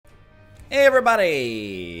Hey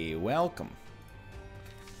everybody, welcome.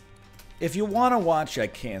 If you want to watch, I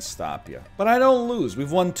can't stop you. But I don't lose.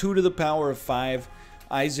 We've won 2 to the power of 5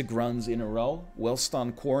 Isaac runs in a row, whilst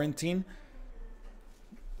on quarantine.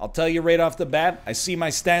 I'll tell you right off the bat, I see my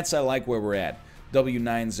stats, I like where we're at.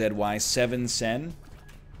 W9ZY, 7 Sen.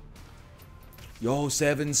 Yo,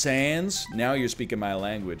 7 Sands. Now you're speaking my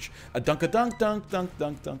language. A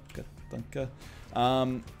dunk-a-dunk-dunk-dunk-dunk-dunk-dunk.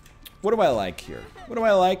 What do I like here? What do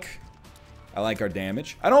I like? I like our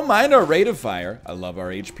damage. I don't mind our rate of fire. I love our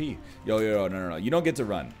HP. Yo, no. You don't get to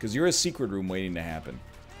run, because you're a secret room waiting to happen.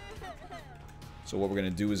 So what we're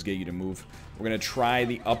going to do is get you to move. We're going to try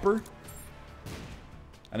the upper.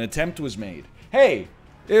 An attempt was made. Hey,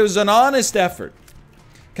 it was an honest effort.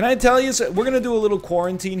 Can I tell you, we're going to do a little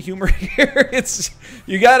quarantine humor here.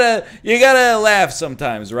 You gotta laugh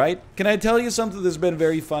sometimes, right? Can I tell you something that's been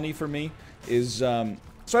very funny for me? So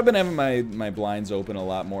I've been having my blinds open a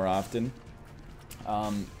lot more often.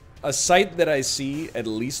 A sight that I see at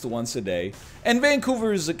least once a day, and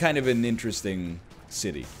Vancouver is a kind of an interesting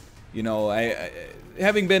city. You know, I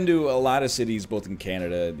having been to a lot of cities, both in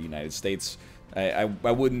Canada and the United States, I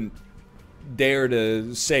wouldn't dare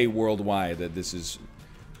to say worldwide that this is,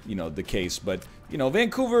 you know, the case. But, you know,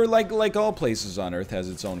 Vancouver, like all places on Earth, has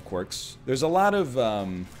its own quirks. There's a lot of,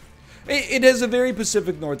 it has a very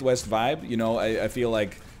Pacific Northwest vibe. You know, I feel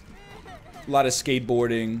like a lot of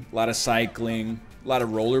skateboarding, a lot of cycling, a lot of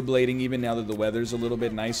rollerblading, even now that the weather's a little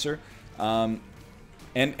bit nicer. And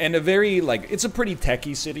a very, like, it's a pretty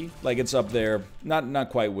techie city. Like, it's up there,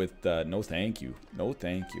 not quite with, no thank you. No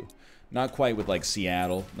thank you. Not quite with, like,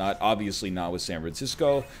 Seattle. Obviously not with San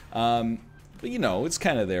Francisco. But, you know, it's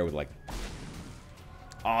kind of there with, like,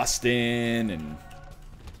 Austin and,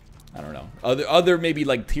 I don't know, other maybe,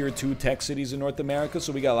 like, tier 2 tech cities in North America.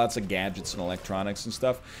 So we got lots of gadgets and electronics and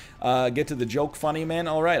stuff. Get to the joke funny, man?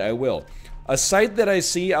 All right, I will. A sight that I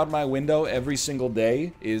see out my window every single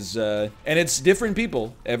day is, and it's different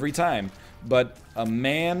people every time, but a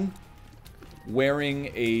man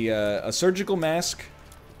wearing a surgical mask,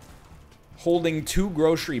 holding 2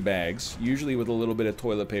 grocery bags, usually with a little bit of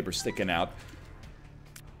toilet paper sticking out,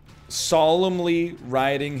 solemnly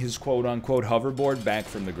riding his quote-unquote hoverboard back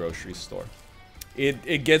from the grocery store.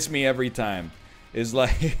 It gets me every time. Is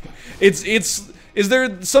like, is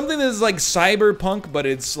there something that's like cyberpunk, but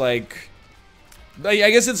it's like, I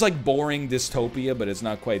guess it's like boring dystopia, but it's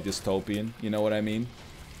not quite dystopian. You know what I mean?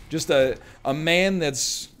 Just a man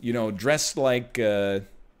that's, you know, dressed like a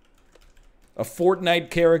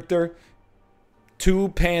Fortnite character, 2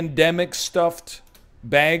 pandemic stuffed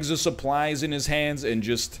bags of supplies in his hands, and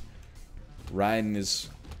just riding his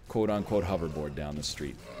quote-unquote hoverboard down the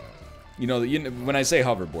street. You know, when I say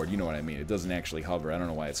hoverboard, you know what I mean. It doesn't actually hover. I don't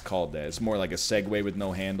know why it's called that. It's more like a Segway with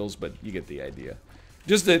no handles, but you get the idea.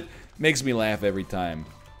 Just it makes me laugh every time.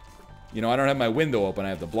 You know, I don't have my window open. I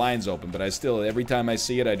have the blinds open, but I still, every time I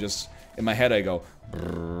see it, I just, in my head, I go,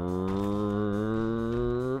 brrrr.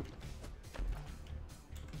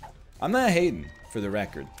 I'm not hating, for the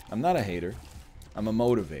record. I'm not a hater. I'm a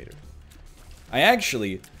motivator.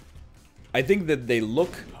 I think that they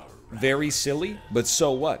look very silly, but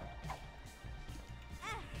so what?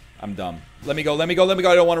 I'm dumb. Let me go. I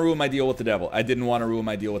don't want to ruin my deal with the devil. I didn't want to ruin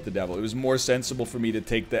my deal with the devil. It was more sensible for me to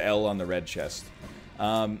take the L on the red chest.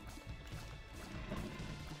 I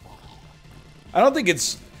don't think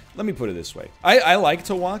it's... Let me put it this way. I like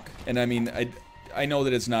to walk, and I mean, I know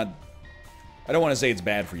that it's not... I don't want to say it's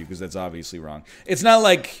bad for you, because that's obviously wrong. It's not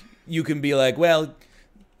like you can be like, well,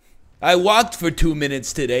 I walked for 2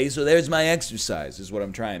 minutes today, so there's my exercise, is what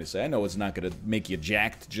I'm trying to say. I know it's not going to make you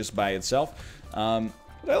jacked just by itself,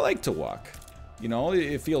 but I like to walk. You know,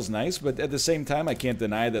 it feels nice, but at the same time, I can't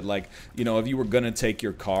deny that, like, you know, if you were going to take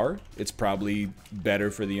your car, it's probably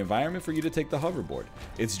better for the environment for you to take the hoverboard.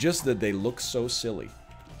 It's just that they look so silly.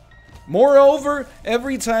 Moreover,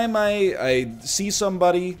 every time I see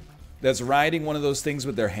somebody that's riding one of those things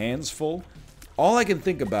with their hands full, all I can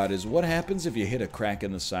think about is what happens if you hit a crack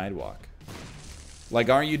in the sidewalk? Like,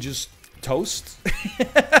 aren't you just toast?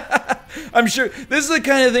 I'm sure this is the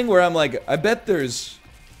kind of thing where I'm like, I bet there's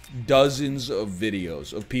dozens of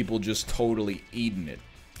videos of people just totally eating it.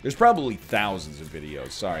 There's probably thousands of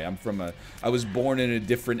videos. Sorry, I was born in a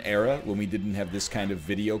different era when we didn't have this kind of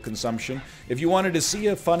video consumption. If you wanted to see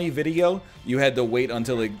a funny video, you had to wait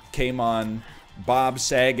until it came on Bob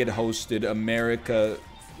Saget hosted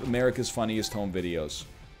America's Funniest Home Videos.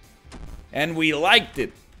 And we liked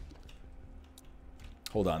it.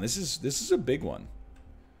 Hold on, this is a big one.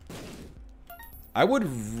 I would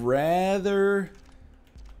rather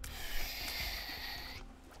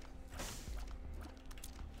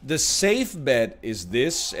The safe bet is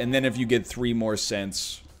this, and then if you get 3 more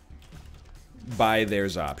cents, buy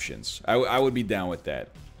theirs options. I would be down with that.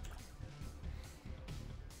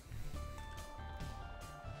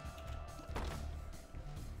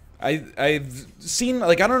 I've seen,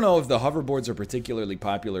 like, I don't know if the hoverboards are particularly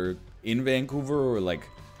popular in Vancouver or, like,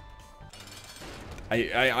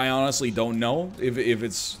 I honestly don't know if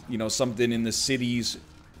it's, you know, something in the city's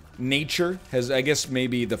nature. I guess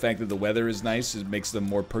maybe the fact that the weather is nice, it makes them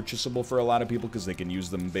more purchasable for a lot of people because they can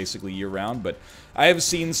use them basically year-round. But I have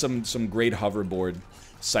seen some great hoverboard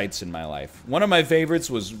sites in my life. One of my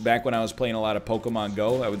favorites was back when I was playing a lot of Pokemon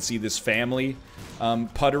Go. I would see this family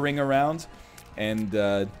puttering around, and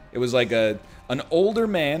it was like an older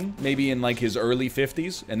man, maybe in like his early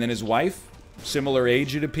 50s, and then his wife, similar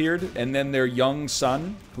age it appeared, and then their young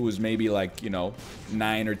son, who was maybe like, you know,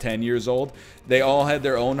 9 or 10 years old. They all had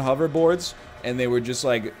their own hoverboards, and they were just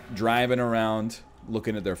like driving around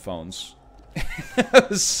looking at their phones. It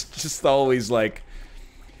was just always like,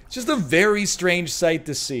 just a very strange sight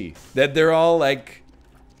to see. That they're all like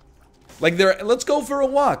they're, let's go for a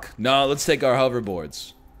walk. No, let's take our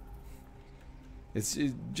hoverboards. It's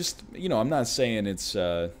just, you know, I'm not saying it's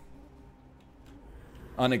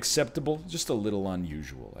unacceptable, just a little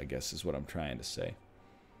unusual, I guess is what I'm trying to say.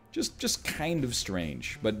 Just kind of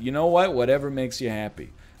strange. But you know what? Whatever makes you happy.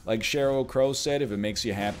 Like Sheryl Crow said, if it makes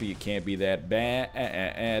you happy, it can't be that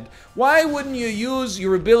bad. Why wouldn't you use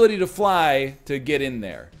your ability to fly to get in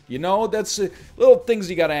there? You know, that's little things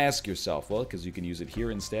you gotta ask yourself. Well, because you can use it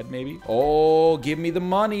here instead, maybe. Oh, give me the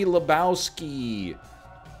money, Lebowski.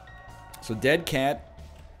 So Dead Cat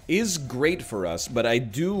is great for us, but I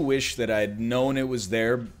do wish that I'd known it was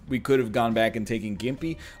there. We could have gone back and taken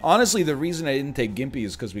Gimpy. Honestly, the reason I didn't take Gimpy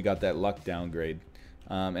is because we got that luck downgrade.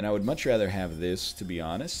 And I would much rather have this, to be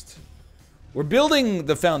honest. We're building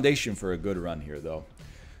the foundation for a good run here, though.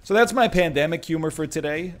 So that's my pandemic humor for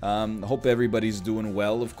today. Hope everybody's doing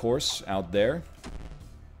well, of course, out there.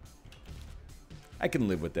 I can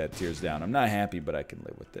live with that, tears down. I'm not happy, but I can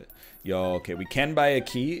live with it. Yo, okay, we can buy a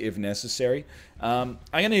key if necessary. I'm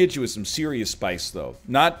gonna hit you with some serious spice, though.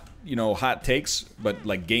 Not, you know, hot takes, but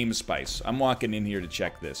like game spice. I'm walking in here to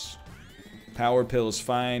check this. Power pill is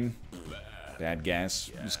fine. Bad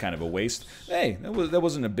gas, just kind of a waste. Hey, that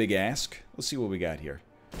wasn't a big ask. Let's see what we got here.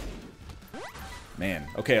 Man,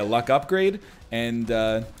 okay, a luck upgrade, and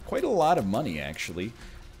quite a lot of money, actually.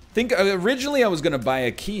 Originally I was gonna buy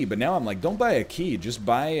a key, but now I'm like, don't buy a key, just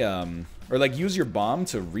buy, or like use your bomb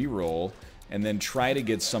to reroll, and then try to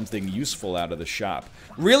get something useful out of the shop.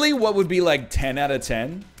 Really, what would be like 10 out of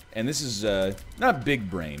 10, and this is, not big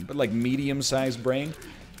brain, but like medium-sized brain.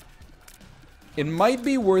 It might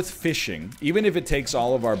be worth fishing, even if it takes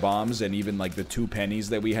all of our bombs and even like the 2 pennies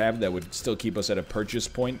that we have that would still keep us at a purchase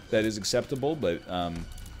point that is acceptable, but,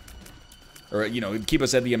 or, you know, keep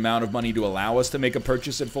us at the amount of money to allow us to make a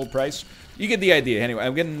purchase at full price. You get the idea. Anyway,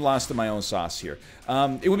 I'm getting lost in my own sauce here.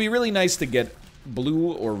 It would be really nice to get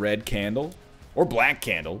blue or red candle, or black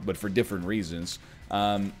candle, but for different reasons,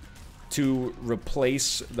 to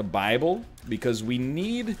replace the Bible, because we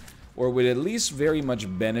need, or would at least very much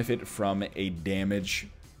benefit from a damage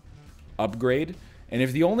upgrade. And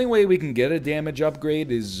if the only way we can get a damage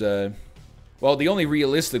upgrade is, well, the only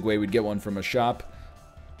realistic way we'd get one from a shop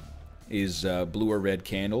is blue or red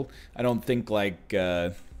candle. I don't think like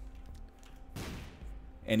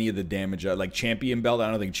any of the damage, like champion belt, I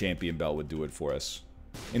don't think champion belt would do it for us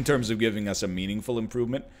in terms of giving us a meaningful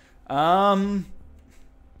improvement.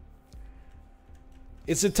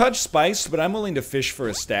 It's a touch spiced, but I'm willing to fish for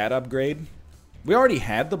a stat upgrade. We already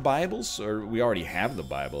had the Bibles, or we already have the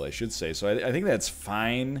Bible, I should say, so I think that's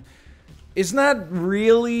fine. It's not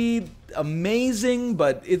really amazing,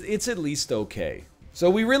 but it's at least okay. So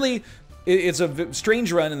we really, it's a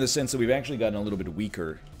strange run in the sense that we've actually gotten a little bit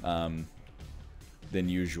weaker than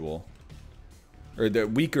usual. Or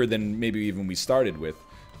weaker than maybe even we started with.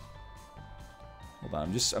 Hold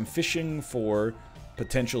on, I'm fishing for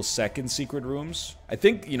potential second secret rooms. I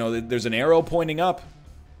think, you know, there's an arrow pointing up.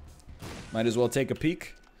 Might as well take a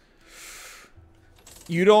peek.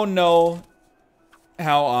 You don't know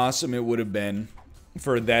how awesome it would have been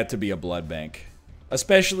for that to be a blood bank.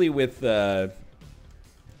 Especially with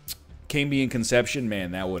Cambian Conception,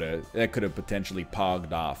 man, that could have potentially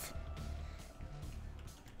pogged off.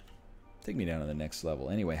 Take me down to the next level.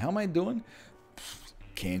 Anyway, how am I doing?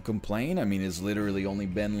 Can't complain. I mean, it's literally only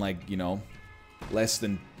been like, you know, less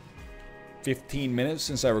than 15 minutes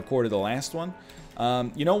since I recorded the last one.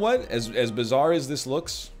 You know what? As bizarre as this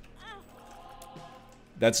looks,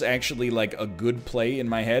 That's actually like a good play in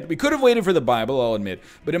my head. We could have waited for the Bible, I'll admit.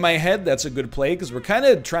 But in my head, that's a good play because we're kind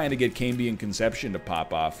of trying to get Cambion Conception to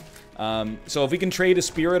pop off. So if we can trade a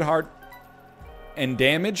Spirit Heart and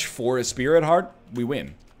damage for a Spirit Heart, we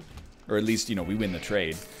win. Or at least, you know, we win the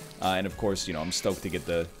trade. And of course, you know, I'm stoked to get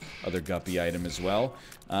the other Guppy item as well.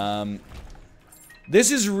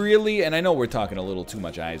 This is really, and I know we're talking a little too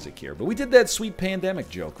much Isaac here, but we did that sweet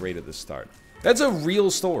pandemic joke right at the start. That's a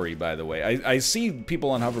real story, by the way. I see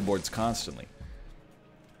people on hoverboards constantly.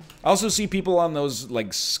 I also see people on those,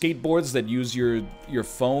 like, skateboards that use your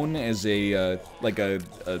phone as a, like a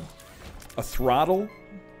throttle.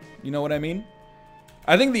 You know what I mean?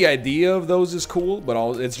 I think the idea of those is cool, but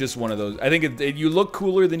it's just one of those. I think you look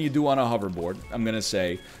cooler than you do on a hoverboard, I'm gonna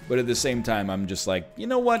say. But at the same time, I'm just like, you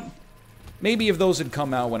know what? Maybe if those had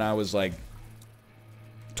come out when I was, like,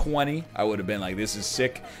 20, I would have been like, this is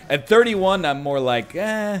sick. At 31, I'm more like,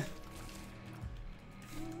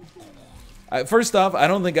 first off, I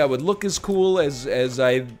don't think I would look as cool as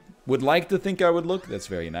I would like to think I would look. That's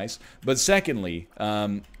very nice. But secondly,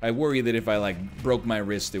 I worry that if I, like, broke my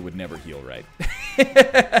wrist, it would never heal right.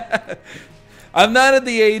 I'm not at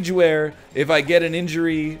the age where if I get an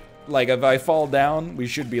injury, like, if I fall down, we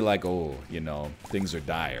should be like, oh, you know, things are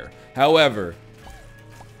dire. However,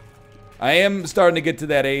 I am starting to get to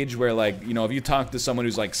that age where, like, you know, if you talk to someone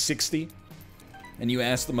who's, like, 60, and you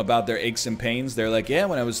ask them about their aches and pains, they're like, yeah,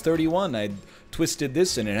 when I was 31, I twisted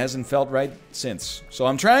this, and it hasn't felt right since. So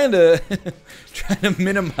I'm trying to,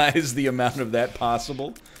 minimize the amount of that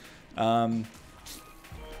possible. I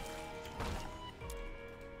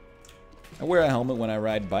wear a helmet when I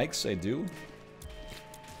ride bikes, I do.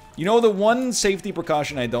 You know, the one safety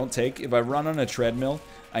precaution I don't take, if I run on a treadmill,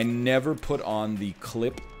 I never put on the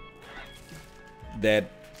clip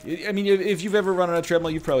that, I mean, if you've ever run on a treadmill,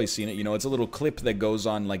 you've probably seen it. You know, it's a little clip that goes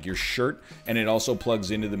on, like, your shirt, and it also plugs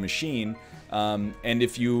into the machine. And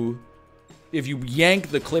if you yank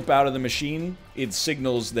the clip out of the machine, it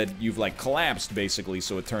signals that you've, like, collapsed, basically,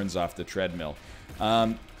 so it turns off the treadmill.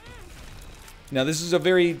 Now, this is a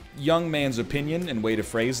very young man's opinion and way to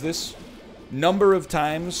phrase this. Number of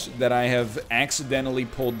times that I have accidentally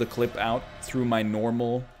pulled the clip out through my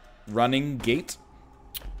normal running gait,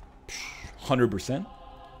 100%.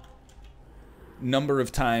 Number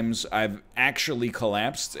of times I've actually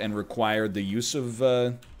collapsed and required the use of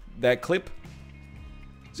that clip,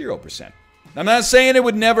 0%. I'm not saying it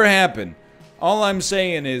would never happen. All I'm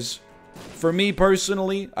saying is, for me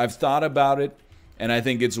personally, I've thought about it, and I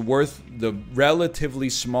think it's worth the relatively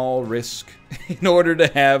small risk in order to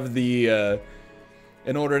have the,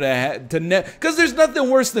 because there's nothing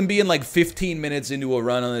worse than being like 15 minutes into a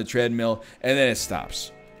run on the treadmill, and then it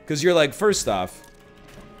stops. Because you're like, first off,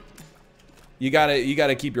 you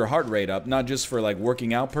gotta keep your heart rate up, not just for like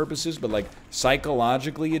working out purposes, but like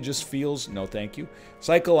psychologically it just feels, no thank you.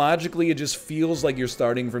 Psychologically it just feels like you're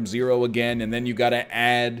starting from zero again, and then you gotta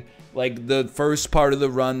add like the first part of the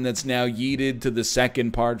run that's now yeeted to the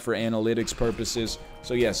second part for analytics purposes.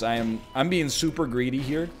 So yes, I'm being super greedy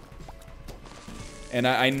here. And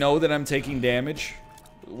I know that I'm taking damage.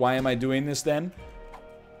 Why am I doing this then?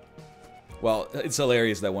 Well, it's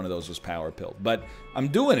hilarious that one of those was power pilled. But I'm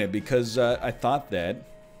doing it because I thought that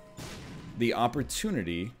the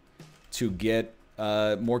opportunity to get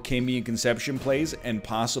more Cambion Conception plays and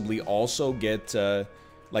possibly also get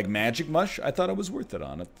like Magic Mush, I thought it was worth it,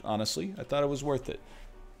 honestly. I thought it was worth it.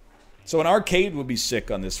 So an arcade would be sick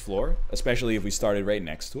on this floor, especially if we started right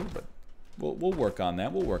next to it. But we'll work on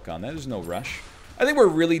that. We'll work on that. There's no rush. I think we're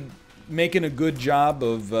really making a good job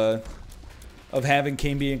of having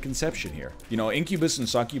Cambion Conception here. You know, Incubus and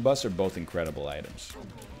Succubus are both incredible items.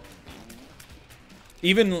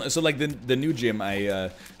 Even, so like the new gym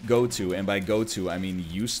I go to, and by go to, I mean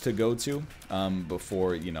used to go to,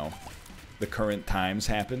 before, you know, the current times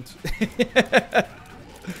happened.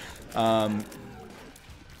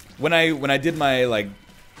 When I did my, like,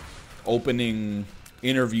 opening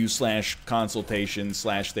interview slash consultation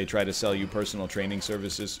slash they try to sell you personal training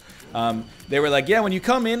services, they were like, yeah, when you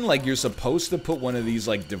come in, like, you're supposed to put one of these,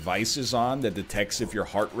 like, devices on that detects if your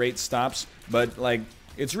heart rate stops, but, like,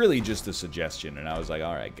 it's really just a suggestion. And I was like,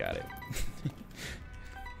 alright, got it.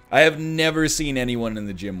 I have never seen anyone in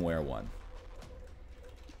the gym wear one.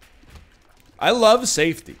 I love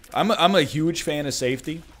safety. I'm a huge fan of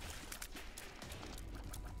safety.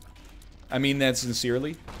 I mean that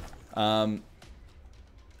sincerely. Like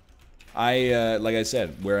I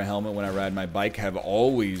said, wear a helmet when I ride my bike. Have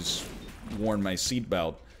always worn my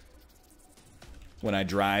seatbelt when I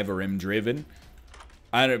drive or am driven.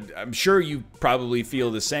 I'm sure you probably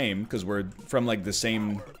feel the same because we're from like the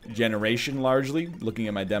same generation largely, looking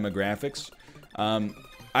at my demographics.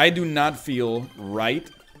 I do not feel right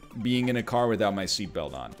being in a car without my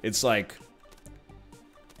seatbelt on. It's like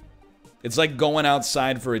going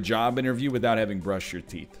outside for a job interview without having brushed your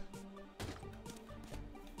teeth.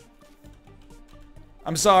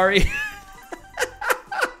 I'm sorry.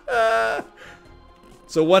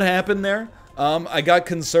 So what happened there? I got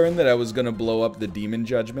concerned that I was gonna blow up the demon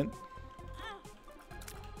judgment.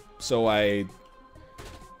 So I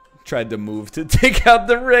tried to move to take out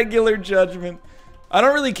the regular judgment. I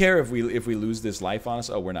don't really care if we lose this life on us.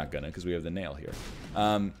 Oh, we're not gonna, because we have the nail here.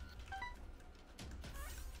 And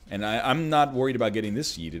I'm not worried about getting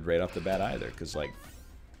this yeeted right off the bat either, because, like,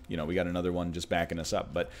 you know, we got another one just backing us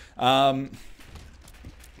up. But I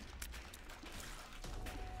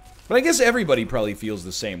guess everybody probably feels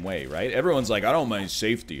the same way, right? Everyone's like, I don't mind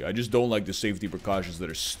safety. I just don't like the safety precautions that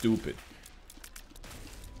are stupid.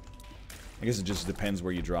 I guess it just depends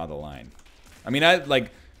where you draw the line. I mean, I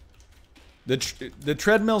like the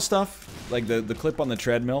treadmill stuff, like the clip on the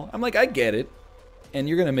treadmill. I'm like, I get it. And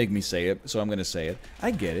you're going to make me say it, so I'm going to say it.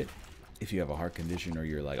 I get it. If you have a heart condition or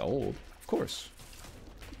you're, like, old, of course.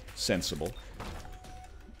 Sensible.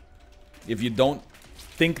 If you don't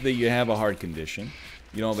think that you have a heart condition,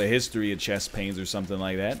 you don't have a history of chest pains or something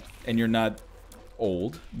like that, and you're not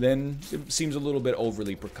old, then it seems a little bit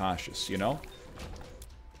overly precautious, you know?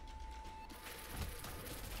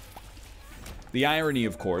 The irony,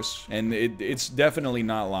 of course, and it's definitely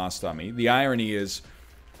not lost on me, the irony is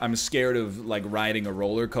I'm scared of, like, riding a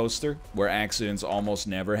roller coaster where accidents almost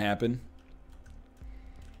never happen.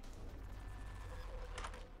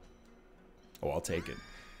 Oh, I'll take it.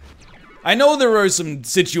 I know there are some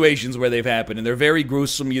situations where they've happened, and they're very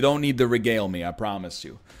gruesome. You don't need to regale me, I promise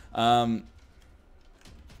you. But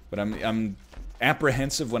I'm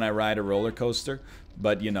apprehensive when I ride a roller coaster.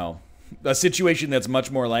 But, you know, a situation that's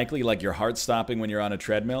much more likely, like your heart stopping when you're on a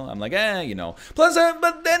treadmill, I'm like, you know. Plus,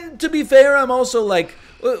 but then, to be fair, I'm also like,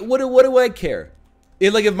 what do I care?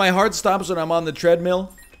 If my heart stops when I'm on the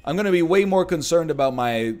treadmill, I'm going to be way more concerned about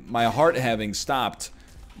my heart having stopped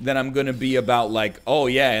than I'm going to be about, like, oh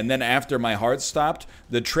yeah, and then after my heart stopped,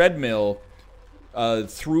 the treadmill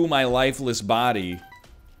threw my lifeless body,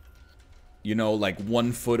 you know, like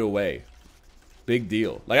 1 foot away. Big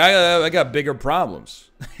deal. Like, I got bigger problems.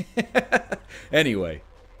 Anyway.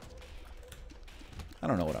 I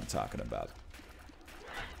don't know what I'm talking about.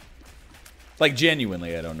 Like,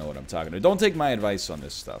 genuinely, I don't know what I'm talking about. Don't take my advice on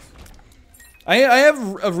this stuff. I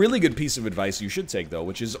have a really good piece of advice you should take, though,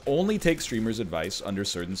 which is only take streamers' advice under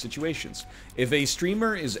certain situations. If a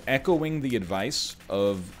streamer is echoing the advice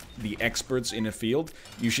of the experts in a field,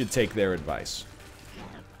 you should take their advice.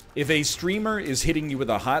 If a streamer is hitting you with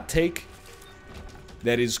a hot take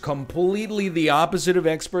that is completely the opposite of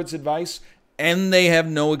experts' advice, and they have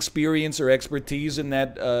no experience or expertise in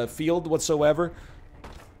that field whatsoever,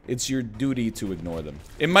 it's your duty to ignore them.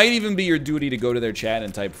 It might even be your duty to go to their chat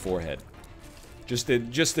and type forehead. Just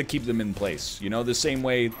to keep them in place. You know, the same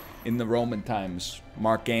way in the Roman times,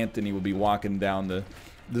 Mark Antony would be walking down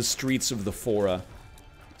the streets of the Fora.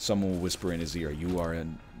 Someone will whisper in his ear, you are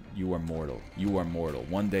mortal. You are mortal.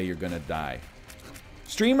 One day you're gonna die.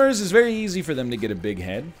 Streamers, is very easy for them to get a big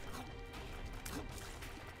head.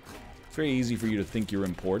 It's very easy for you to think you're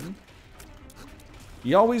important.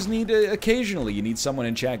 You always need, occasionally, you need someone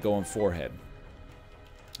in chat going forehead.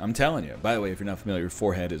 I'm telling you. By the way, if you're not familiar,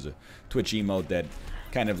 forehead is a Twitch emote that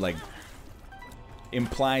kind of, like,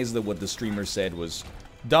 implies that what the streamer said was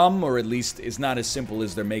dumb, or at least is not as simple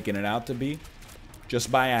as they're making it out to be.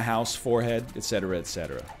 Just buy a house, forehead, etc.,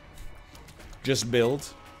 etc. Just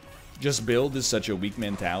build. Just build is such a weak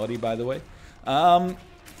mentality, by the way.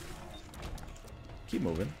 Keep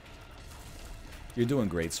moving. You're doing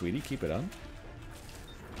great, sweetie. Keep it up.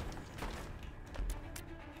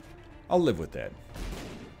 I'll live with that.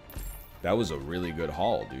 That was a really good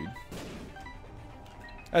haul, dude.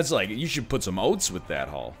 That's like, you should put some oats with that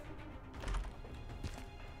haul.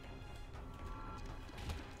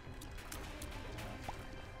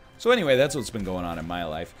 So anyway, that's what's been going on in my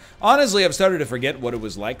life. Honestly, I've started to forget what it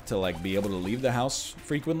was like to, like, be able to leave the house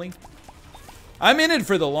frequently. I'm in it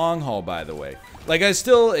for the long haul, by the way. Like, I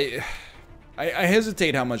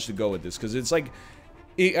hesitate how much to go with this, because it's like,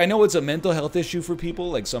 I know it's a mental health issue for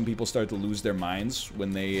people. Like, some people start to lose their minds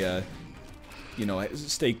when they, you know,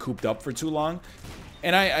 stay cooped up for too long.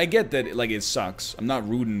 And I get that, like, it sucks. I'm not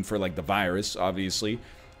rooting for, like, the virus, obviously.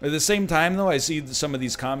 At the same time, though, I see some of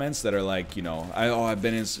these comments that are like, you know, I've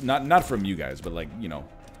been in, not from you guys, but, like, you know,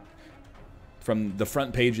 from the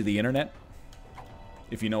front page of the internet,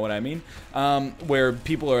 if you know what I mean, where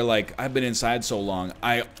people are like, I've been inside so long,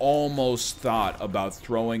 I almost thought about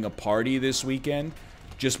throwing a party this weekend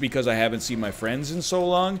just because I haven't seen my friends in so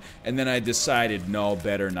long, and then I decided, no,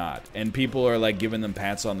 better not. And people are, like, giving them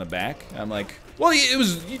pats on the back. I'm like, well, it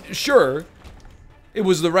was, sure, it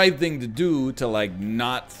was the right thing to do to, like,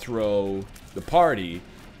 not throw the party,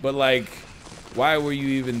 but, like, why were you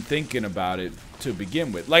even thinking about it to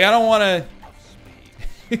begin with? Like, I don't want to...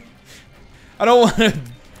 I don't want to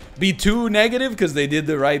be too negative because they did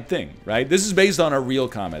the right thing, right? This is based on a real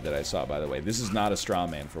comment that I saw, by the way. This is not a straw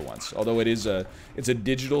man for once. Although it's a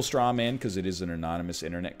digital straw man because it is an anonymous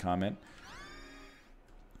internet comment.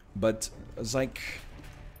 But it's like,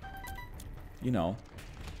 you know,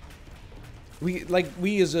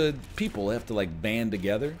 we as a people have to, like, band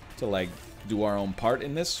together to, like, do our own part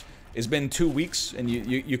in this. It's been 2 weeks, and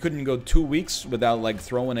you couldn't go 2 weeks without, like,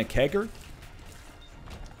 throwing a kegger.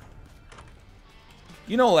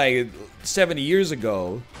 You know, like, 70 years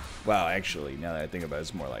ago, well, actually, now that I think about it,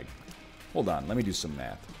 it's more like, hold on, let me do some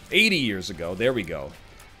math. 80 years ago, there we go.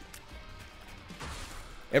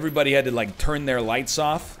 Everybody had to, like, turn their lights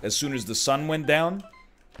off as soon as the sun went down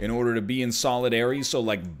in order to be in solid areas, so,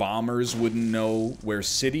 like, bombers wouldn't know where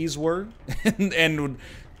cities were. and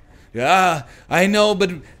I know,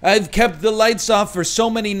 but I've kept the lights off for so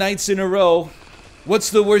many nights in a row.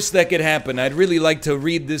 What's the worst that could happen? I'd really like to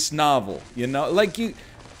read this novel, you know? Like,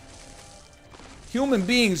 human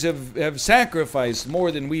beings have sacrificed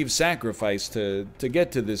more than we've sacrificed to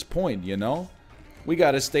get to this point, you know? We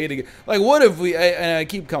gotta stay together. Like, what if we... and I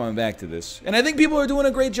keep coming back to this. And I think people are doing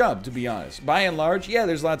a great job, to be honest. By and large, yeah,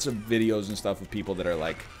 there's lots of videos and stuff of people that are,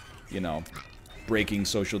 like, you know, breaking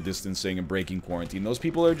social distancing and breaking quarantine. Those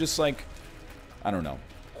people are just, like, I don't know.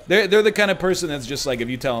 They're the kind of person that's just like, if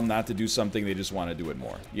you tell them not to do something, they just want to do it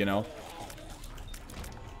more, you know?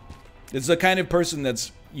 It's the kind of person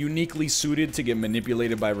that's uniquely suited to get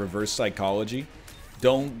manipulated by reverse psychology.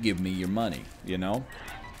 Don't give me your money, you know?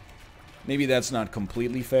 Maybe that's not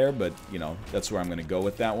completely fair, but, you know, that's where I'm going to go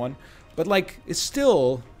with that one. But, like, it's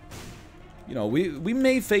still, you know, we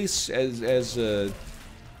may face as a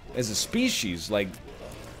species, like,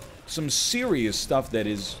 some serious stuff that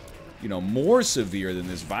is, you know, more severe than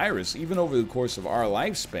this virus, even over the course of our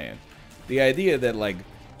lifespan. The idea that, like,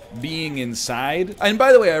 being inside... And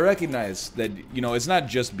by the way, I recognize that, you know, it's not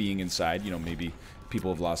just being inside. You know, maybe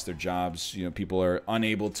people have lost their jobs. You know, people are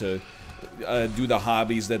unable to do the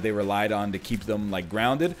hobbies that they relied on to keep them, like,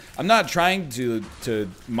 grounded. I'm not trying to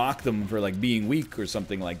mock them for, like, being weak or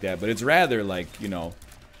something like that, but it's rather, like, you know...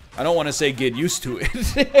 I don't want to say get used to it.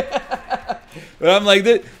 But I'm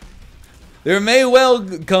like... There may well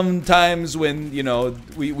come times when, you know,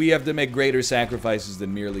 we have to make greater sacrifices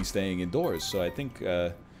than merely staying indoors. So I think,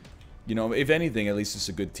 you know, if anything, at least it's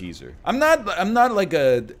a good teaser. I'm not like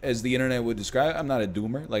as the internet would describe, I'm not a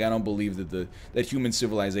doomer. Like, I don't believe that human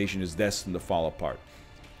civilization is destined to fall apart.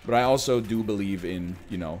 But I also do believe in,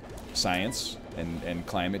 you know, science and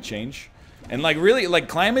climate change. And, like, really, like,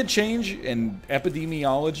 climate change and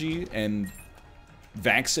epidemiology and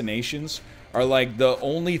vaccinations are, like, the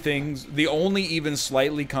only things, the only even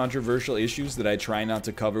slightly controversial issues that I try not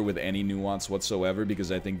to cover with any nuance whatsoever,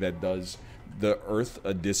 because I think that does the Earth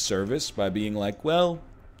a disservice by being like, well,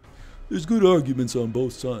 there's good arguments on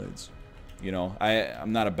both sides. You know,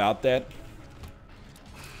 I'm not about that.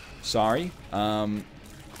 Sorry. But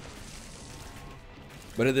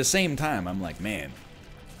at the same time, I'm like, man,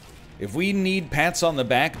 if we need pats on the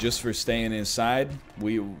back just for staying inside,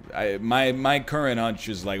 my current hunch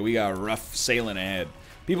is, like, we got rough sailing ahead.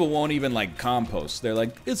 People won't even, like, compost. They're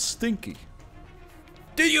like, it's stinky.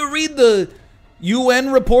 Did you read the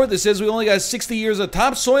UN report that says we only got 60 years of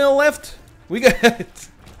topsoil left? We gotta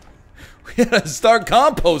start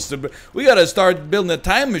composting. We gotta start building a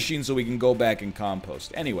time machine so we can go back and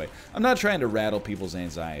compost. Anyway, I'm not trying to rattle people's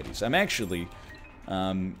anxieties. I'm actually...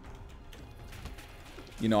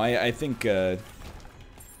 you know, I think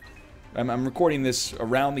I'm recording this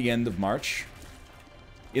around the end of March.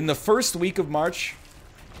 In the first week of March,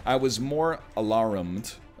 I was more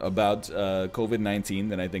alarmed about COVID-19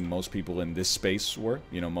 than I think most people in this space were.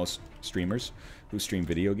 You know, most streamers who stream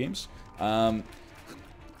video games. Now,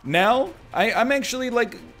 I'm actually,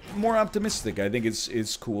 like, more optimistic. I think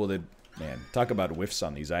it's cool that... Man, talk about whiffs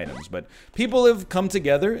on these items, but people have come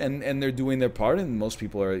together and they're doing their part, and most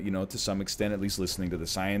people are, you know, to some extent at least listening to the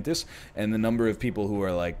scientists, and the number of people who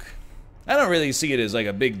are like, I don't really see it as, like,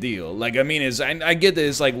 a big deal. Like, I mean, I get that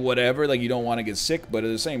it's, like, whatever, like, you don't want to get sick, but at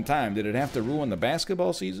the same time, did it have to ruin the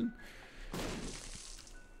basketball season?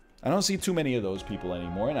 I don't see too many of those people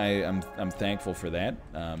anymore, and I'm thankful for that.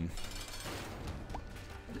 But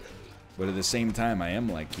at the same time, I am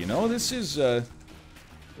like, you know, this is...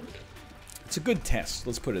 It's a good test,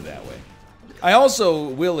 let's put it that way. I also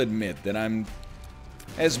will admit that I'm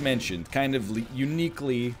as mentioned, kind of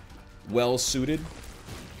uniquely well-suited.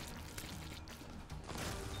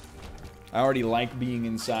 I already like being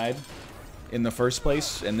inside in the first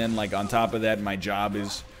place, and then, like, on top of that, my job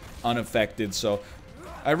is unaffected, so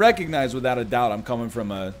I recognize without a doubt I'm coming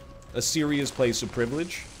from a serious place of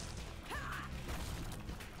privilege.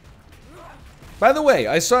 By the way,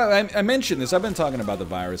 I mentioned this. I've been talking about the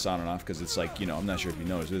virus on and off because it's like, you know, I'm not sure if you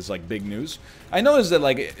noticed, it's like big news. I noticed that,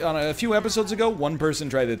 like, on a few episodes ago, one person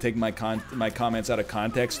tried to take my comments out of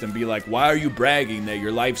context and be like, why are you bragging that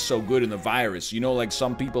your life's so good in the virus? You know, like,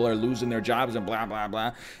 some people are losing their jobs and blah, blah,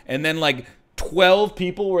 blah. And then, like, 12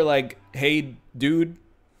 people were like, hey, dude.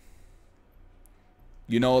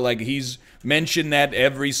 You know, like, he's mentioned that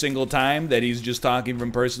every single time, that he's just talking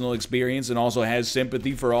from personal experience and also has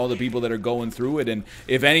sympathy for all the people that are going through it. And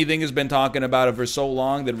if anything, has been talking about it for so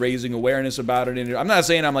long that raising awareness about it. And I'm not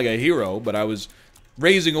saying I'm like a hero, but I was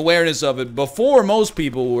raising awareness of it before most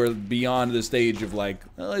people were beyond the stage of like,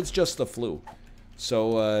 well, it's just the flu.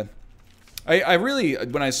 So I really,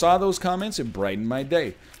 when I saw those comments, it brightened my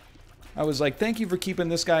day. I was like, thank you for keeping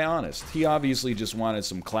this guy honest. He obviously just wanted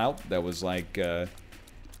some clout that was like,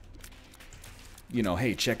 you know,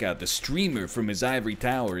 hey, check out the streamer from his ivory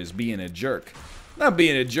tower is being a jerk. Not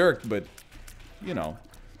being a jerk, but, you know,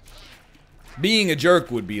 being a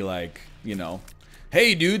jerk would be like, you know,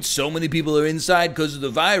 hey, dude, so many people are inside because of the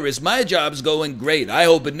virus. My job's going great. I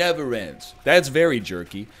hope it never ends. That's very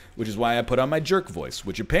jerky, which is why I put on my jerk voice,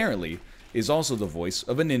 which apparently is also the voice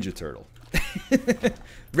of a Ninja Turtle.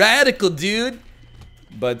 Radical, dude.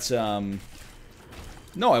 But,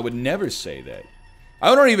 no, I would never say that.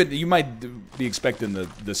 I don't even, you might be expecting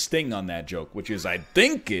the sting on that joke, which is, I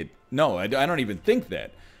think it, no, I don't even think that.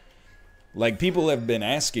 Like, people have been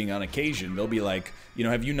asking on occasion, they'll be like, you know,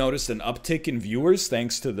 have you noticed an uptick in viewers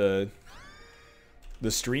thanks to the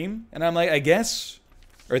stream? And I'm like, I guess,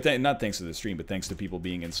 or not thanks to the stream, but thanks to people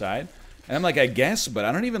being inside. And I'm like, I guess, but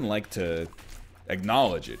I don't even like to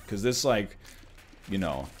acknowledge it, because this, like, you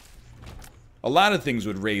know, a lot of things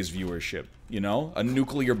would raise viewership. You know, a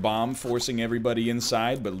nuclear bomb forcing everybody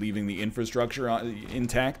inside but leaving the infrastructure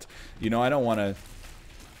intact. You know, I don't want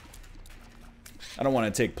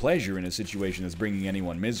to take pleasure in a situation that's bringing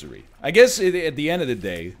anyone misery. I guess at the end of the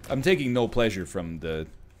day, I'm taking no pleasure from the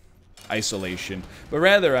isolation, but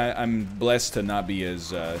rather I'm blessed to not be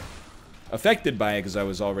as affected by it because I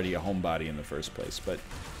was already a homebody in the first place. But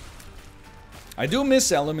I do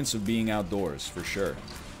miss elements of being outdoors, for sure.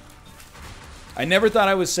 I never thought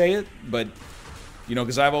I would say it, but, you know,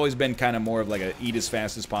 because I've always been kind of more of like a eat as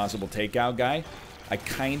fast as possible takeout guy. I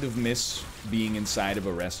kind of miss being inside of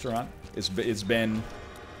a restaurant. It's been,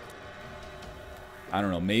 I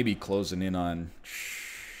don't know, maybe closing in on,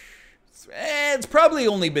 it's probably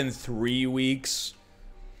only been 3 weeks.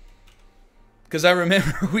 Because I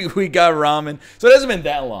remember we got ramen, so it hasn't been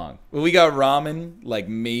that long. But we got ramen like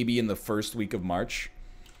maybe in the first week of March.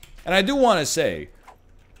 And I do want to say,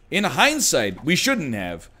 in hindsight, we shouldn't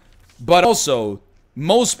have, but also,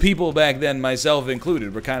 most people back then, myself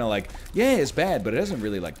included, were kind of like, yeah, it's bad, but it hasn't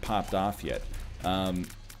really, like, popped off yet. You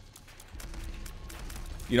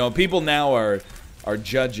know, people now are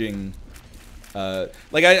judging,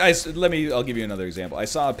 like, I'll give you another example. I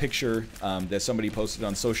saw a picture that somebody posted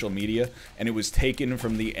on social media, and it was taken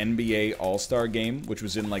from the NBA All-Star game, which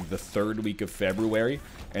was in, like, the 3rd week of February.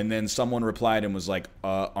 And then someone replied and was like,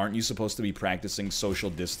 aren't you supposed to be practicing social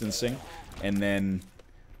distancing? And then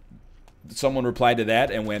someone replied to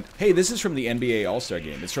that and went, hey, this is from the NBA All-Star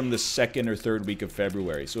game. It's from the 2nd or 3rd week of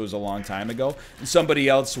February, so it was a long time ago. And somebody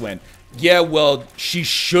else went, yeah, well, she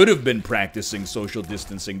should have been practicing social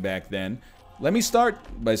distancing back then. Let me start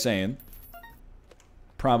by saying,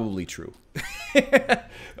 probably true.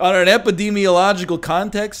 On an epidemiological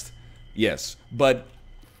context, yes, but,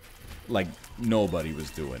 like, nobody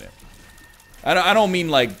was doing it. I don't mean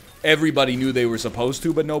like everybody knew they were supposed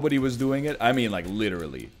to, but nobody was doing it. I mean like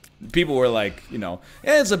literally. People were like, you know,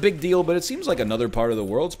 it's a big deal, but it seems like another part of the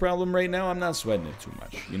world's problem right now. I'm not sweating it too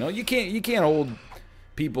much. You know, you can't hold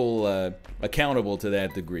people accountable to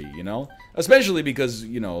that degree, you know? Especially because,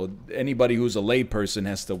 you know, anybody who's a layperson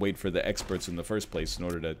has to wait for the experts in the first place in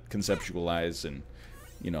order to conceptualize and,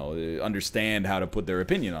 you know, understand how to put their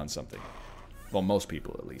opinion on something. Well, most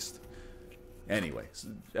people at least. Anyway,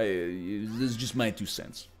 this is just my 2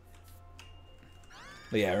 cents.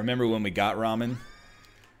 But yeah, I remember when we got ramen.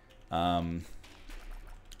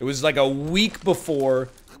 It was like a week before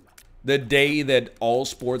the day that all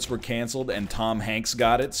sports were canceled and Tom Hanks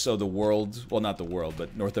got it, so the world, well, not the world,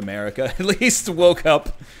 but North America at least woke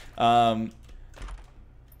up.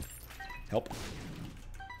 Help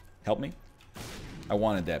me. I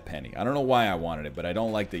wanted that penny. I don't know why I wanted it, but I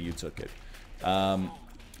don't like that you took it. And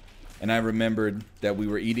I remembered that we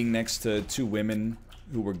were eating next to 2 women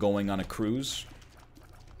who were going on a cruise.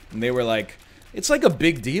 And they were like, it's like a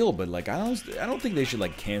big deal, but like, I don't think they should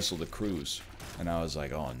like cancel the cruise. And I was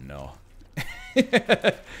like, oh no.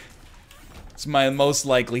 It's my most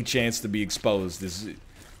likely chance to be exposed.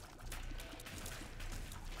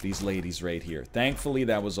 These ladies right here. Thankfully,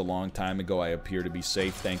 that was a long time ago. I appear to be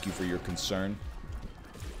safe. Thank you for your concern.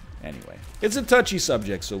 Anyway, it's a touchy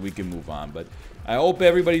subject, so we can move on. But I hope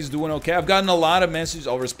everybody's doing okay. I've gotten a lot of messages.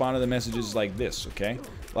 I'll respond to the messages like this, okay?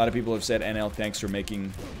 A lot of people have said, NL, thanks for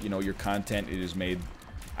making, you know, your content. It has made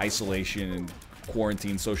isolation and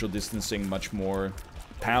quarantine, social distancing much more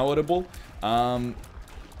palatable.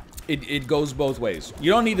 It goes both ways.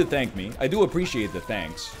 You don't need to thank me. I do appreciate the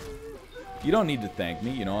thanks. You don't need to thank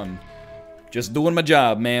me. You know, I'm just doing my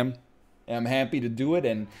job, ma'am. I'm happy to do it.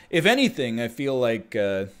 And if anything, I feel like,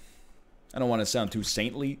 I don't want to sound too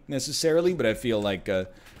saintly necessarily, but I feel like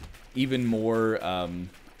even more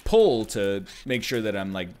pull to make sure that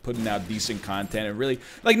I'm like putting out decent content and really,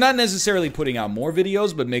 like, not necessarily putting out more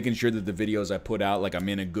videos, but making sure that the videos I put out, like, I'm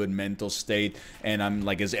in a good mental state and I'm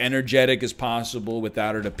like as energetic as possible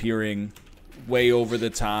without it appearing way over the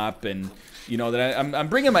top, and you know that I'm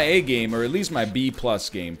bringing my A game, or at least my B+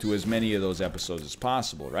 game, to as many of those episodes as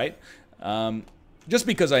possible, right? Just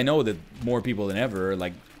because I know that more people than ever are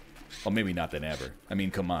like, well, maybe not than ever. I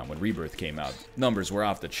mean, come on, when Rebirth came out, numbers were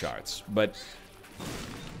off the charts, but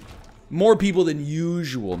more people than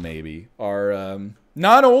usual maybe are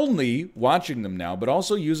not only watching them now, but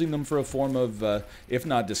also using them for a form of, if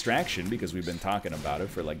not distraction, because we've been talking about it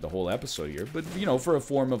for like the whole episode here, but, you know, for a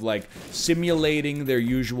form of like simulating their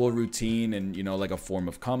usual routine and, you know, like a form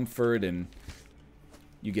of comfort, and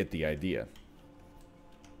you get the idea.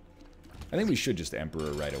 I think we should just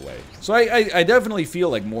Emperor right away. So I definitely feel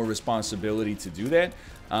like more responsibility to do that.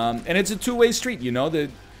 And it's a two-way street, you know, that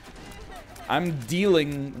I'm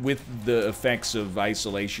dealing with the effects of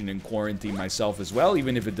isolation and quarantine myself as well,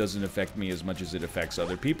 even if it doesn't affect me as much as it affects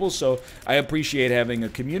other people. So I appreciate having a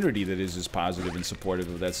community that is as positive and supportive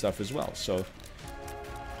of that stuff as well. So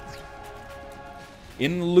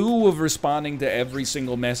in lieu of responding to every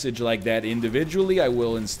single message like that individually, I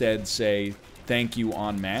will instead say thank you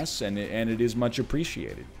en masse, and it is much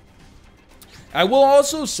appreciated. I will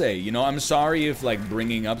also say, you know, I'm sorry if like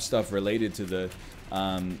bringing up stuff related to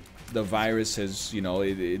the virus has, you know,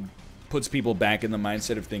 it puts people back in the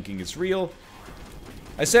mindset of thinking it's real.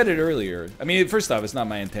 I said it earlier. I mean, first off, it's not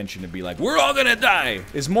my intention to be like, we're all gonna die.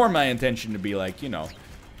 It's more my intention to be like, you know,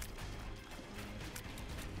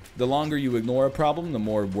 the longer you ignore a problem, the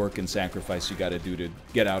more work and sacrifice you gotta do to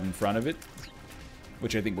get out in front of it.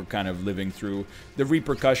 Which I think we're kind of living through the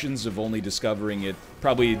repercussions of only discovering it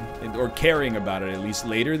probably, or caring about it at least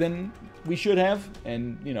later than we should have.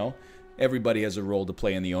 And, you know, everybody has a role to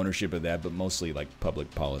play in the ownership of that, but mostly like public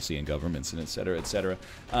policy and governments and et cetera, et cetera.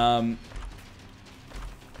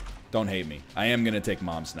 Don't hate me. I am going to take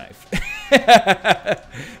Mom's knife.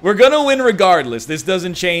 We're going to win regardless. This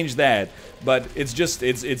doesn't change that. But it's just,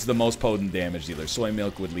 it's the most potent damage dealer. Soy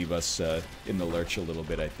milk would leave us in the lurch a little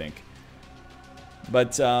bit, I think.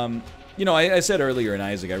 But, you know, I said earlier in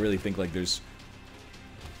Isaac, I really think like there's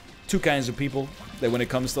two kinds of people that when it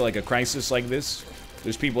comes to like a crisis like this,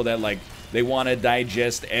 there's people that like, they want to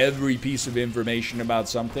digest every piece of information about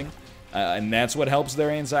something. And that's what helps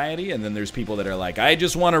their anxiety. And then there's people that are like, I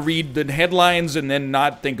just want to read the headlines and then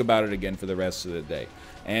not think about it again for the rest of the day.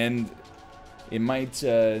 And it might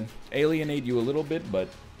alienate you a little bit, but...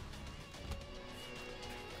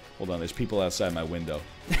 Hold on, there's people outside my window.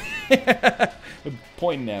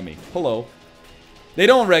 Pointing at me. Hello. They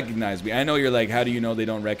don't recognize me. I know you're like, how do you know they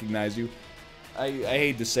don't recognize you? I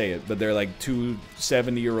hate to say it, but they're like two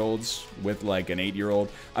 70-year-olds with like an 8-year-old.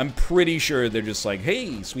 I'm pretty sure they're just like,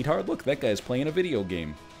 hey, sweetheart, look, that guy's playing a video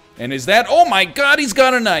game. And is that, oh my god, he's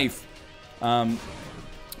got a knife!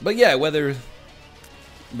 But yeah, whether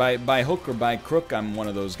by hook or by crook, I'm one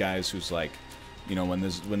of those guys who's like, you know, when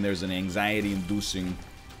there's an anxiety-inducing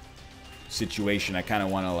situation, I kind of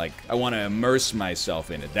want to like, I want to immerse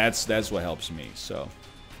myself in it. That's what helps me, so.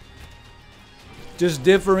 Just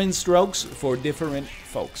different strokes for different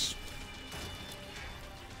folks.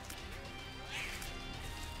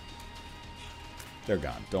 They're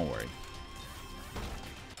gone, don't worry.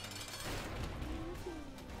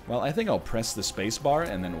 Well, I think I'll press the spacebar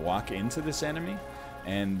and then walk into this enemy,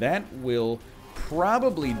 and that will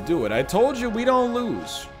probably do it. I told you we don't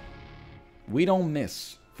lose. We don't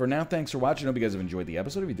miss. For now, thanks for watching. I hope you guys have enjoyed the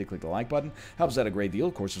episode. If you did, click the like button. Helps out a great deal.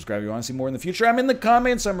 Of course, subscribe if you want to see more in the future. I'm in the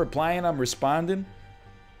comments. I'm replying. I'm responding.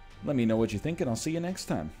 Let me know what you think, and I'll see you next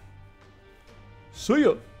time. See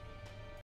ya!